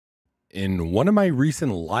In one of my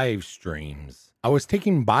recent live streams, I was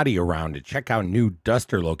taking Body around to check out new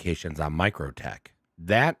duster locations on Microtech.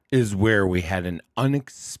 That is where we had an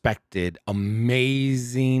unexpected,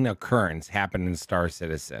 amazing occurrence happen in Star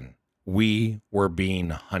Citizen. We were being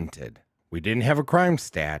hunted. We didn't have a crime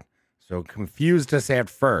stat, so it confused us at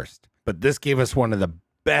first, but this gave us one of the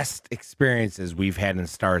best experiences we've had in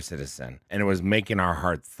Star Citizen, and it was making our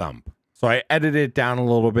heart thump. So I edited it down a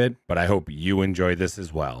little bit, but I hope you enjoy this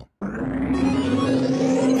as well.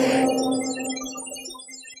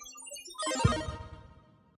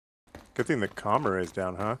 Good thing the comma is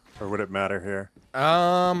down, huh? Or would it matter here?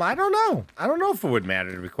 I don't know. I don't know if it would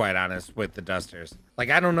matter, to be quite honest, with the Dusters.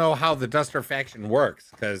 Like, I don't know how the Duster faction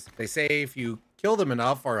works, because they say if you kill them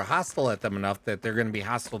enough or are hostile at them enough that they're going to be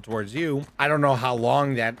hostile towards you. I don't know how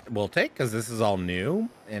long that will take, because this is all new,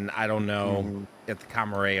 and I don't know if the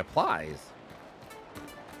comma ray applies.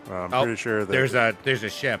 Well, I'm pretty sure that... There's a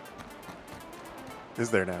ship.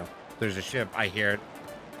 Is there now? There's a ship. I hear it.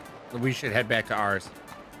 We should head back to ours.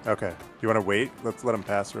 Okay. You want to wait? Let's let him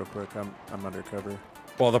pass real quick. I'm undercover.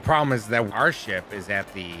 Well, the problem is that our ship is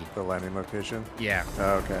at the landing location? Yeah.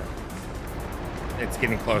 Oh, okay. It's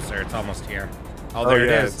getting closer. It's almost here. Oh, there it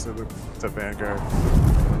is. It's a Vanguard. I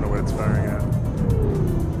don't know what it's firing at.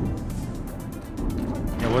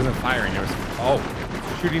 It wasn't firing. It was... Oh,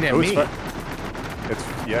 it's shooting at me.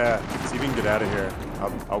 Yeah. See if you can get out of here.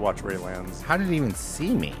 I'll watch where he lands. How did it even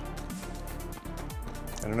see me?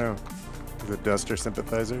 I don't know. Is it Duster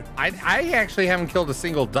sympathizer? I actually haven't killed a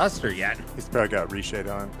single Duster yet. He's probably got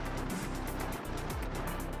reshade on.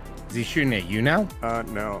 Is he shooting at you now?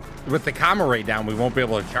 No. With the comma ray down, we won't be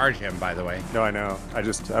able to charge him, by the way. No, I know. I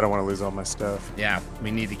don't want to lose all my stuff. Yeah, we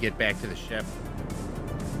need to get back to the ship.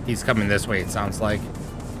 He's coming this way, it sounds like.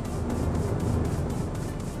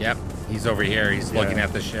 Yep, he's over here. He's looking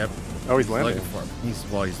at the ship. Oh, he's landing.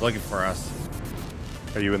 He's looking for us.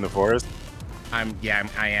 Are you in the forest? I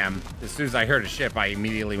am. As soon as I heard a ship, I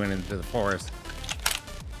immediately went into the forest.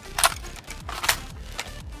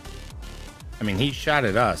 I mean, he shot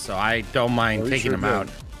at us, so I don't mind taking him out.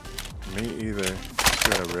 Me either.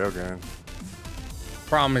 He got a railgun.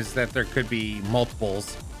 Problem is that there could be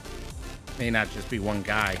multiples. May not just be one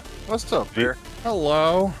guy. What's up, here?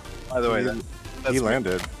 Hello. By the way, he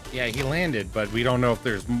landed. Yeah, he landed, but we don't know if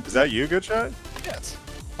there's... Is that you, Good Shot? Yes.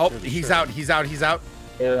 Oh, he's out. He's out. He's out.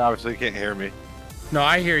 Yeah, obviously you can't hear me. No,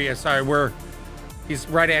 I hear you. Sorry, he's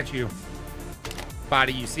right at you.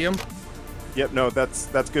 Body, you see him? Yep, no, that's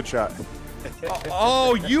Good Shot.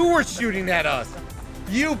 Oh, you were shooting at us.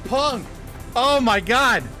 You punk. Oh my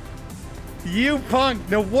God. You punk.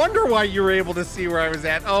 No wonder why you were able to see where I was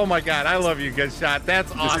at. Oh my God, I love you, Good Shot.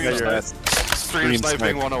 That's awesome. Stream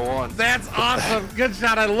sniping 101. That's awesome. Good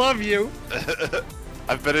Shot, I love you.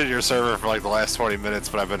 I've been in your server for like the last 20 minutes,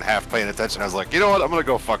 but I've been half paying attention. I was like, you know what? I'm gonna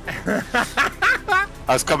go fuck.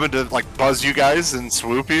 I was coming to like buzz you guys and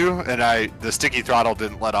swoop you, and the sticky throttle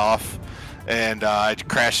didn't let off, and I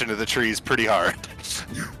crashed into the trees pretty hard.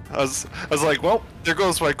 I was like, well, there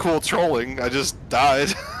goes my cool trolling. I just died.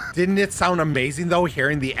 Didn't it sound amazing though,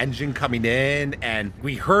 hearing the engine coming in, and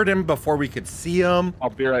we heard him before we could see him? I'll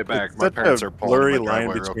be right back. My parents are blurry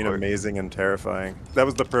line between amazing and terrifying. That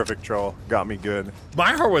was the perfect troll. Got me good.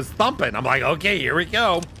 My heart was thumping. I'm like, okay, here we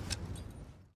go.